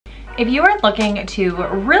If you are looking to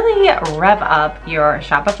really rev up your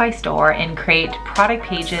Shopify store and create product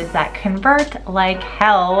pages that convert like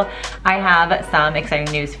hell, I have some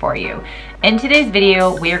exciting news for you. In today's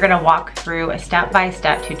video, we are gonna walk through a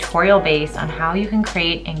step-by-step tutorial based on how you can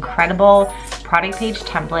create incredible product page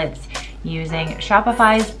templates using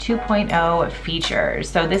Shopify's 2.0 features.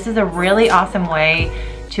 So this is a really awesome way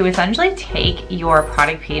to essentially take your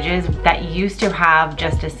product pages that used to have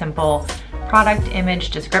just a simple product image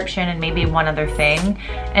description and maybe one other thing,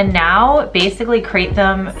 and now basically create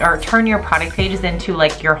them or turn your product pages into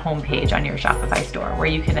like your home page on your Shopify store, where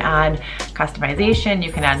you can add customization,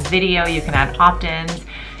 you can add video, you can add opt-ins,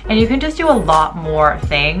 and you can just do a lot more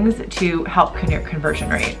things to help your conversion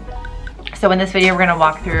rate. So in this video, we're gonna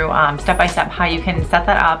walk through step-by-step how you can set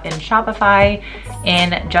that up in Shopify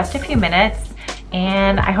in just a few minutes.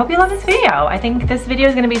 And I hope you love this video. I think this video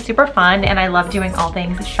is gonna be super fun, and I love doing all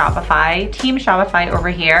things Shopify, Team Shopify over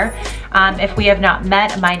here. If we have not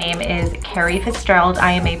met, my name is Carrie Fitzgerald.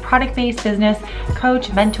 I am a product-based business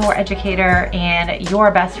coach, mentor, educator, and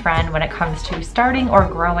your best friend when it comes to starting or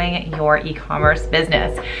growing your e-commerce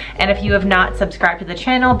business. And if you have not subscribed to the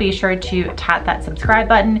channel, be sure to tap that subscribe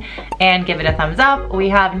button and give it a thumbs up. We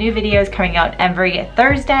have new videos coming out every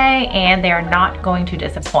Thursday, and they are not going to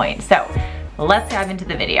disappoint. So let's dive into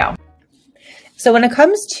the video. So when it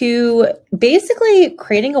comes to basically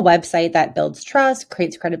creating a website that builds trust,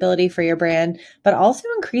 creates credibility for your brand, but also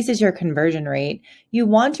increases your conversion rate, you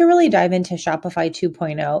want to really dive into Shopify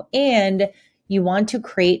 2.0, and you want to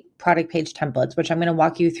create product page templates, which I'm going to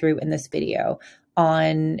walk you through in this video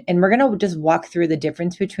and we're going to just walk through the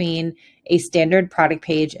difference between a standard product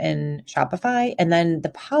page in Shopify and then the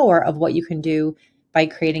power of what you can do by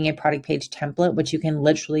creating a product page template, which you can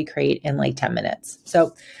literally create in like 10 minutes.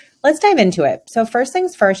 So let's dive into it. So first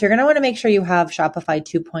things first, you're gonna wanna make sure you have Shopify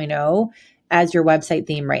 2.0 as your website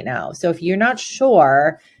theme right now. So if you're not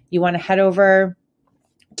sure, you wanna head over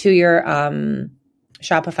to your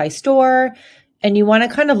Shopify store, and you wanna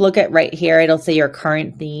kind of look at right here, it'll say your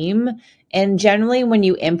current theme. And generally when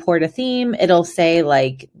you import a theme, it'll say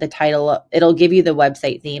like the title, it'll give you the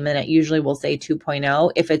website theme, and it usually will say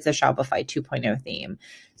 2.0 if it's a Shopify 2.0 theme.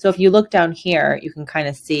 So if you look down here, you can kind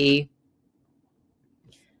of see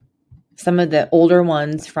some of the older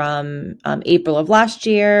ones from April of last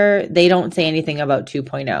year. They don't say anything about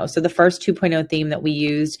 2.0. So the first 2.0 theme that we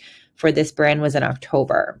used for this brand was in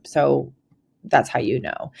October. So that's how you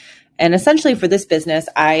know. And essentially for this business,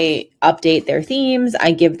 I update their themes.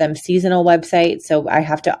 I give them seasonal websites. So I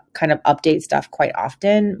have to kind of update stuff quite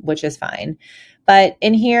often, which is fine. But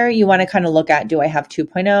in here, you want to kind of look at, do I have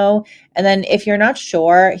 2.0? And then if you're not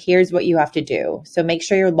sure, here's what you have to do. So make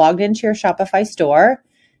sure you're logged into your Shopify store,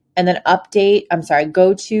 and then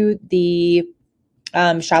go to the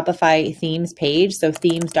Shopify themes page. So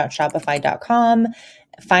themes.shopify.com.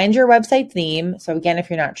 Find your website theme. So again, if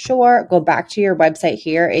you're not sure, go back to your website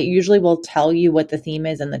here. It usually will tell you what the theme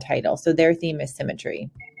is in the title. So their theme is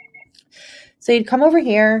symmetry. So you'd come over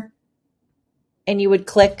here and you would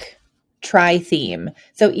click try theme.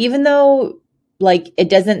 So even though like it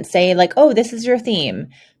doesn't say like, oh, this is your theme,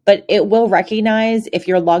 but it will recognize if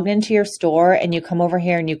you're logged into your store and you come over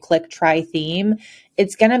here and you click try theme,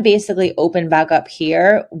 it's going to basically open back up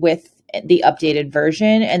here with the updated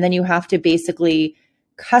version. And then you have to basically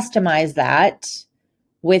customize that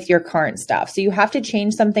with your current stuff. So you have to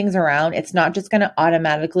change some things around. It's not just going to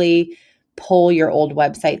automatically pull your old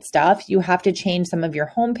website stuff. You have to change some of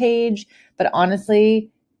your homepage, but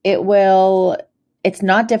honestly, it's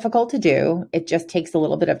not difficult to do. It just takes a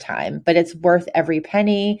little bit of time, but it's worth every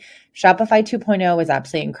penny. Shopify 2.0 is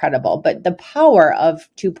absolutely incredible, but the power of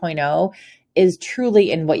 2.0 is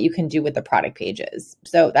truly in what you can do with the product pages.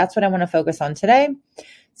 So that's what I want to focus on today.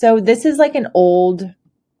 So this is like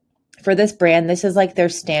for this brand, this is like their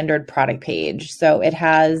standard product page. So it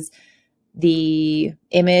has the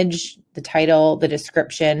image, the title, the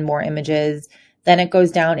description, more images. Then it goes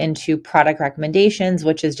down into product recommendations,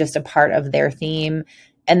 which is just a part of their theme.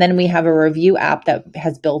 And then we have a review app that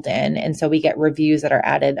has built in. And so we get reviews that are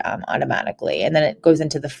added automatically. And then it goes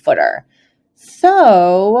into the footer.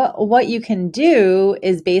 So what you can do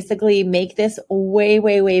is basically make this way,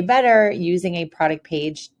 way, way better using a product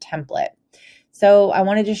page template. So I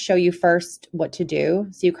want to just show you first what to do.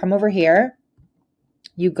 So you come over here,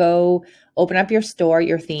 you go open up your store,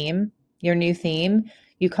 your theme, your new theme.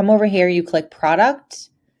 You come over here, you click product,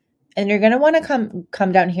 and you're going to want to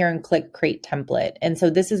come down here and click create template. And so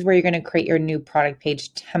this is where you're going to create your new product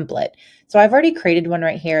page template. So I've already created one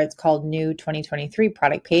right here. It's called new 2023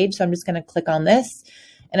 product page. So I'm just going to click on this,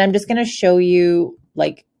 and I'm just going to show you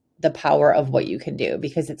like the power of what you can do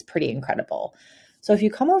because it's pretty incredible. So if you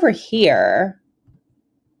come over here,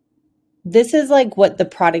 this is like what the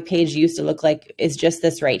product page used to look like, is just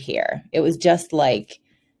this right here. It was just like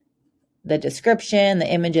the description,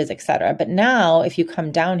 the images, etc. But now if you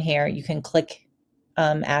come down here, you can click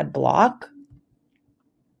add block.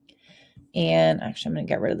 And actually, I'm going to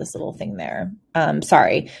get rid of this little thing there.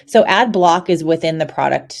 Sorry. So add block is within the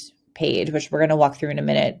product page, which we're going to walk through in a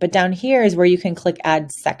minute. But down here is where you can click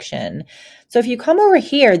add section. So if you come over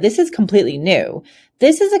here, this is completely new.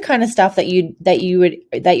 This is the kind of stuff that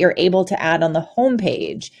you're able to add on the home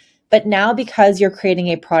page. But now, because you're creating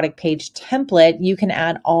a product page template, you can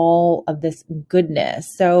add all of this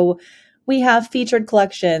goodness. So we have featured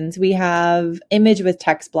collections, we have image with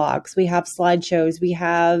text blocks, we have slideshows, we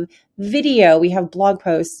have video, we have blog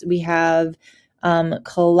posts, we have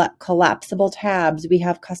collapsible tabs, we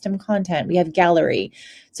have custom content, we have gallery.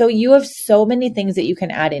 So you have so many things that you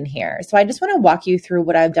can add in here. So I just want to walk you through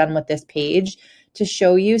what I've done with this page to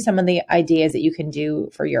show you some of the ideas that you can do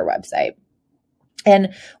for your website.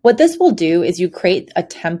 And what this will do is you create a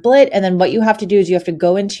template, and then what you have to do is you have to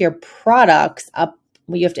go into your products up.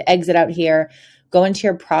 You have to exit out here, go into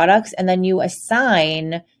your products, and then you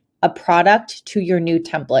assign a product to your new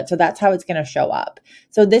template. So that's how it's going to show up.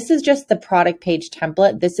 So this is just the product page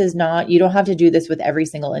template. This is not, you don't have to do this with every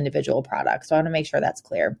single individual product. So I want to make sure that's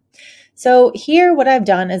clear. So here, what I've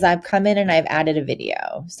done is I've come in and I've added a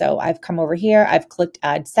video. So I've come over here, I've clicked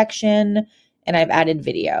add section, and I've added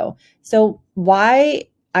video. So why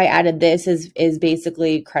I added this is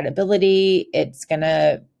basically credibility. It's going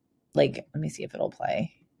to, like, let me see if it'll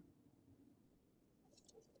play.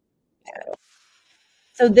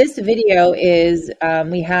 So this video is,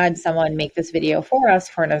 we had someone make this video for us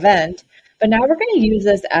for an event, but now we're going to use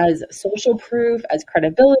this as social proof, as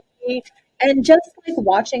credibility, and just like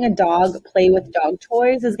watching a dog play with dog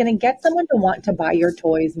toys is going to get someone to want to buy your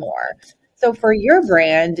toys more. So for your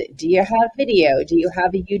brand, do you have video? Do you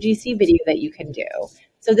have a UGC video that you can do?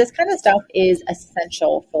 So this kind of stuff is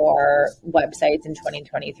essential for websites in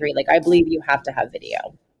 2023. Like, I believe you have to have video.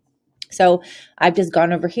 So I've just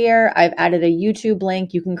gone over here. I've added a YouTube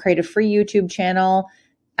link. You can create a free YouTube channel,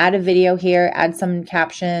 add a video here, add some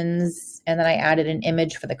captions, and then I added an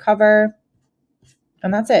image for the cover.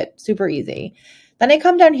 And that's it. Super easy. Then I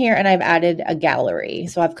come down here and I've added a gallery.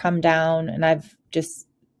 So I've come down and I've just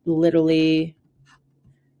literally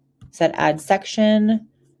said add section.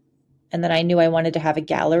 And then I knew I wanted to have a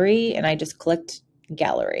gallery and I just clicked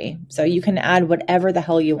gallery. So you can add whatever the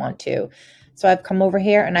hell you want to. So I've come over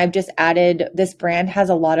here and I've just added, this brand has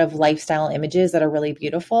a lot of lifestyle images that are really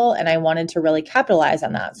beautiful, and I wanted to really capitalize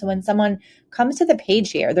on that. So when someone comes to the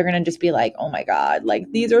page here, they're going to just be like, oh my God,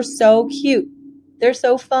 like these are so cute. They're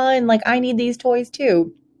so fun. Like, I need these toys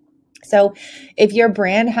too. So if your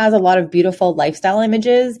brand has a lot of beautiful lifestyle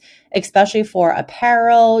images, especially for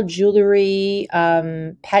apparel, jewelry,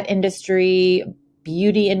 pet industry,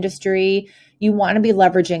 beauty industry, you want to be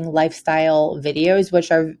leveraging lifestyle videos,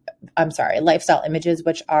 lifestyle images,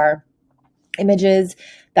 which are images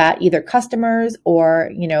that either customers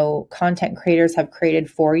or, content creators have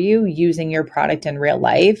created for you using your product in real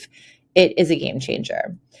life. It is a game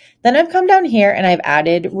changer. Then I've come down here and I've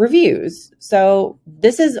added reviews. So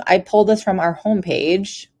I pulled this from our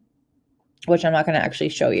homepage, which I'm not going to actually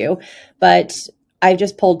show you, but I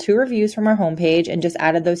just pulled 2 reviews from our homepage and just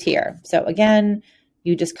added those here. So again,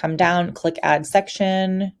 you just come down, click add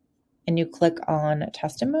section, and you click on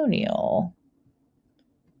testimonial,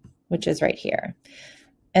 which is right here.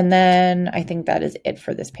 And then I think that is it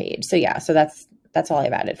for this page. So yeah, so that's all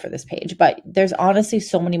I've added for this page. But there's honestly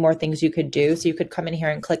so many more things you could do. So you could come in here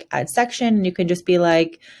and click add section, and you can just be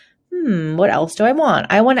like, what else do I want?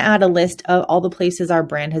 I want to add a list of all the places our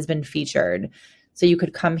brand has been featured. So you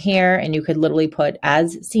could come here and you could literally put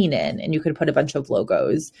as seen in, and you could put a bunch of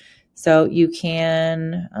logos. So you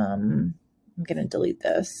can, I'm going to delete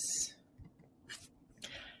this.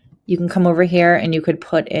 You can come over here and you could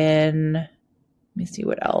put in, let me see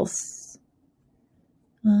what else.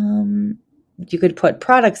 You could put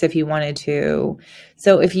products if you wanted to.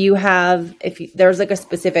 So if there's like a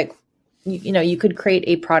specific, you could create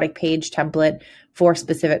a product page template for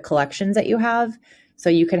specific collections that you have. So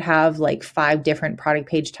you could have like 5 different product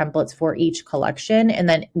page templates for each collection. And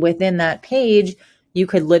then within that page, you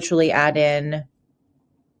could literally add in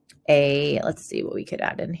let's see what we could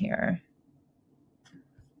add in here.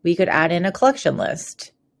 We could add in a collection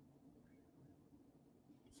list.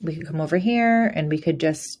 We could come over here and we could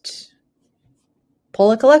just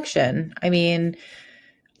pull a collection. I mean,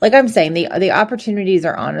 like I'm saying, the opportunities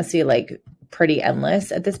are honestly like pretty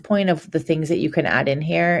endless at this point of the things that you can add in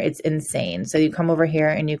here. It's insane. So you come over here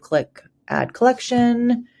and you click add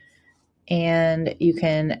collection, and you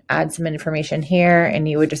can add some information here, and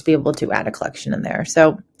you would just be able to add a collection in there.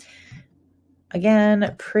 So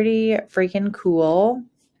again, pretty freaking cool.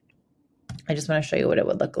 I just want to show you what it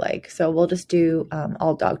would look like. So we'll just do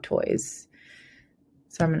all dog toys.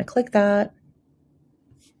 So I'm going to click that.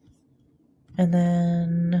 And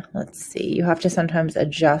then let's see, you have to sometimes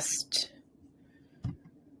adjust.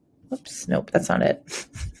 Oops, nope, that's not it.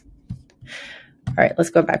 All right, let's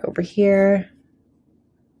go back over here.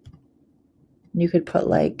 You could put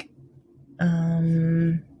like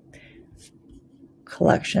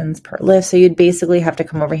collections per list. So you'd basically have to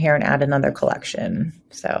come over here and add another collection.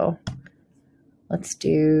 So let's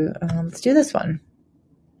do this one.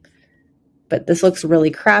 But this looks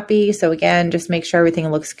really crappy. So again, just make sure everything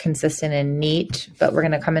looks consistent and neat. But we're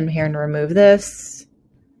going to come in here and remove this.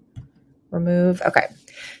 Remove. Okay.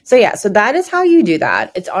 So yeah, so that is how you do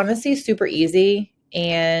that. It's honestly super easy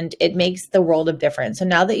and it makes the world of difference. So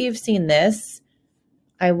now that you've seen this,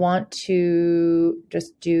 I want to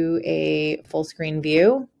just do a full screen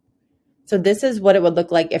view. So this is what it would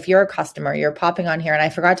look like if you're a customer, you're popping on here. And I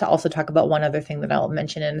forgot to also talk about one other thing that I'll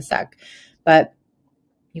mention in a sec, but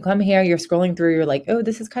you come here, you're scrolling through, you're like, oh,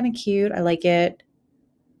 this is kind of cute. I like it.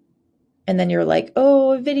 And then you're like,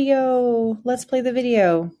 oh, a video. Let's play the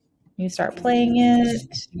video. You start playing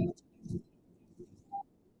it.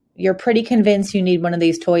 You're pretty convinced you need one of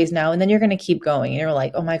these toys now. And then you're going to keep going. And you're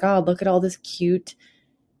like, oh my God, look at all these cute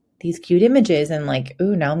images. And like,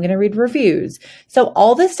 ooh, now I'm going to read reviews. So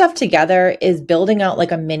all this stuff together is building out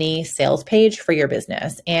like a mini sales page for your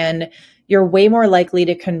business. And you're way more likely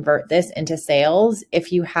to convert this into sales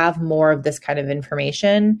if you have more of this kind of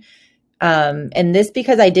information. And this,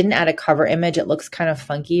 because I didn't add a cover image, it looks kind of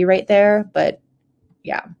funky right there, but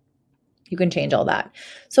yeah, you can change all that.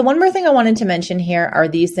 So one more thing I wanted to mention here are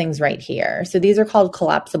these things right here. So these are called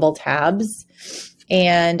collapsible tabs.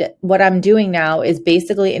 And what I'm doing now is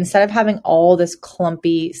basically, instead of having all this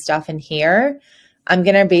clumpy stuff in here, I'm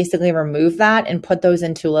going to basically remove that and put those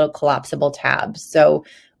into little collapsible tabs. So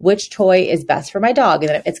which toy is best for my dog? And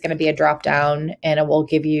then it's going to be a drop down and it will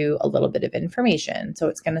give you a little bit of information. So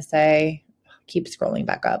it's going to say, keep scrolling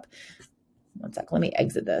back up. One sec, let me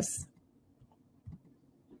exit this.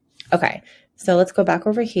 Okay, so let's go back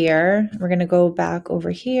over here. We're going to go back over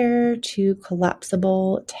here to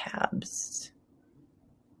collapsible tabs.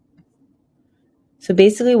 So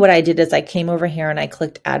basically what I did is I came over here and I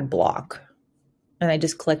clicked add block and I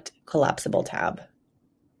just clicked collapsible tab.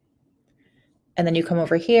 And then you come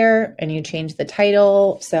over here and you change the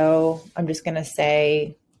title. So I'm just going to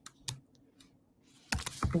say,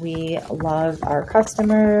 we love our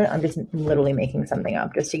customer. I'm just literally making something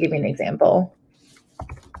up just to give you an example.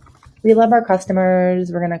 We love our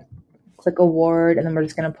customers. We're going to click award and then we're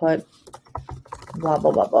just going to put blah,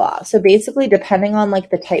 blah, blah, blah. So basically, depending on like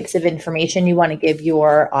the types of information you want to give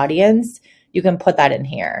your audience, you can put that in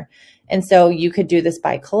here. And so you could do this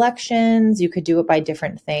by collections. You could do it by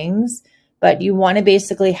different things, but you want to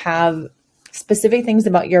basically have specific things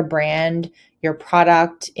about your brand, your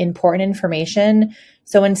product, important information.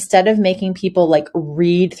 So instead of making people like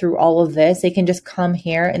read through all of this, they can just come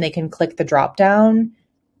here and they can click the drop down.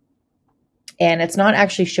 And it's not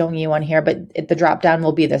actually showing you on here, but the drop down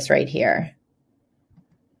will be this right here.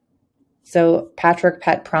 So Patrick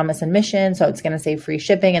Pet Promise and Mission. So it's going to say free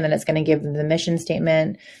shipping and then it's going to give them the mission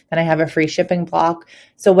statement. Then I have a free shipping block.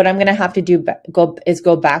 So what I'm going to have to do is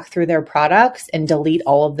go back through their products and delete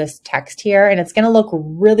all of this text here. And it's going to look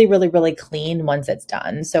really, really, really clean once it's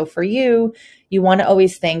done. So for you, you want to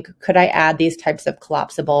always think, could I add these types of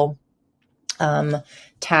collapsible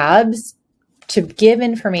tabs to give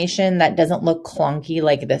information that doesn't look clunky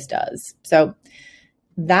like this does? So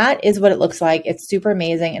that is what it looks like. It's super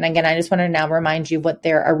amazing. And again, I just want to now remind you what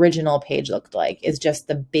their original page looked like is just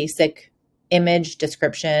the basic image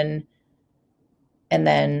description and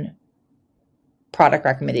then product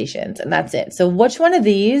recommendations. And that's it. So which one of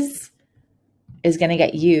these is going to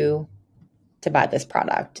get you to buy this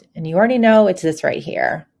product? And you already know it's this right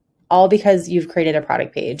here, all because you've created a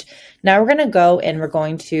product page. Now we're going to go and we're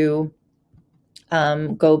going to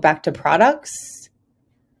go back to products.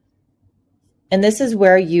 And this is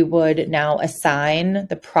where you would now assign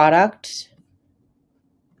the product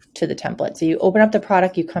to the template. So you open up the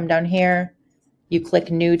product, you come down here, you click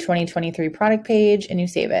new 2023 product page and you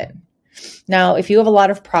save it. Now, if you have a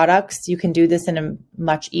lot of products, you can do this in a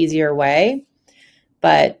much easier way,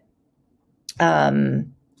 but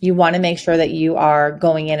you want to make sure that you are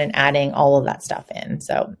going in and adding all of that stuff in.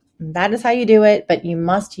 So that is how you do it, but you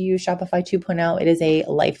must use Shopify 2.0. It is a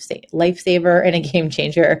lifesaver and a game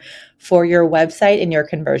changer for your website and your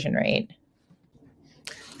conversion rate.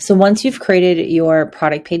 So once you've created your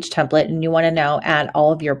product page template and you want to now add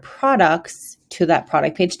all of your products to that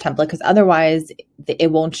product page template, because otherwise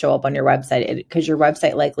it won't show up on your website because your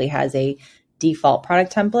website likely has a default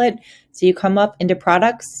product template. So you come up into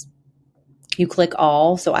products, you click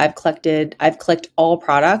all. So I've clicked all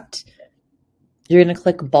product. You're going to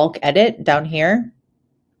click bulk edit down here.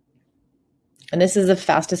 And this is the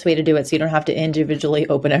fastest way to do it, so you don't have to individually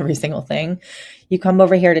open every single thing. You come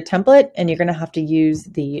over here to template, and you're going to have to use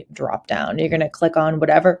the drop down. You're going to click on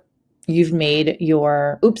whatever you've made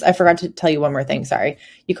your, oops, I forgot to tell you one more thing, sorry.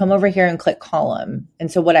 You come over here and click column. And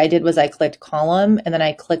so what I did was I clicked column, and then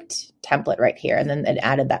I clicked template right here, and then it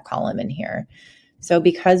added that column in here. So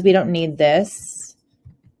because we don't need this,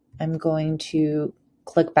 I'm going to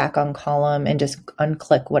click back on column and just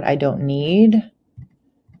unclick what I don't need.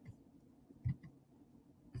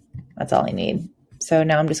 That's all I need. So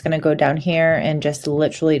now I'm just going to go down here and just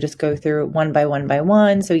literally just go through one by one by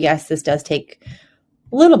one. So yes, this does take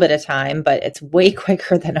a little bit of time, but it's way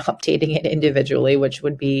quicker than updating it individually, which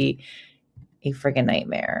would be a friggin'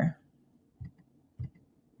 nightmare.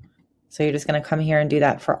 So you're just going to come here and do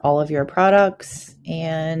that for all of your products,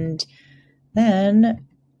 and then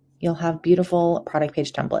you'll have beautiful product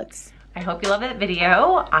page templates. I hope you love that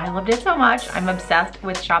video. I loved it so much. I'm obsessed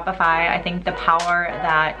with Shopify. I think the power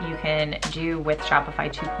that you can do with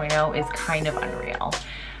Shopify 2.0 is kind of unreal.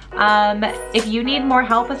 If you need more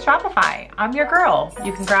help with Shopify, I'm your girl.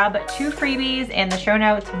 You can grab 2 freebies in the show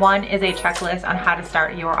notes. One is a checklist on how to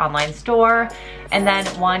start your online store, and then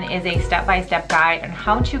one is a step-by-step guide on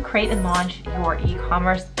how to create and launch your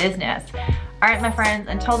e-commerce business. All right, my friends,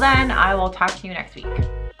 until then, I will talk to you next week.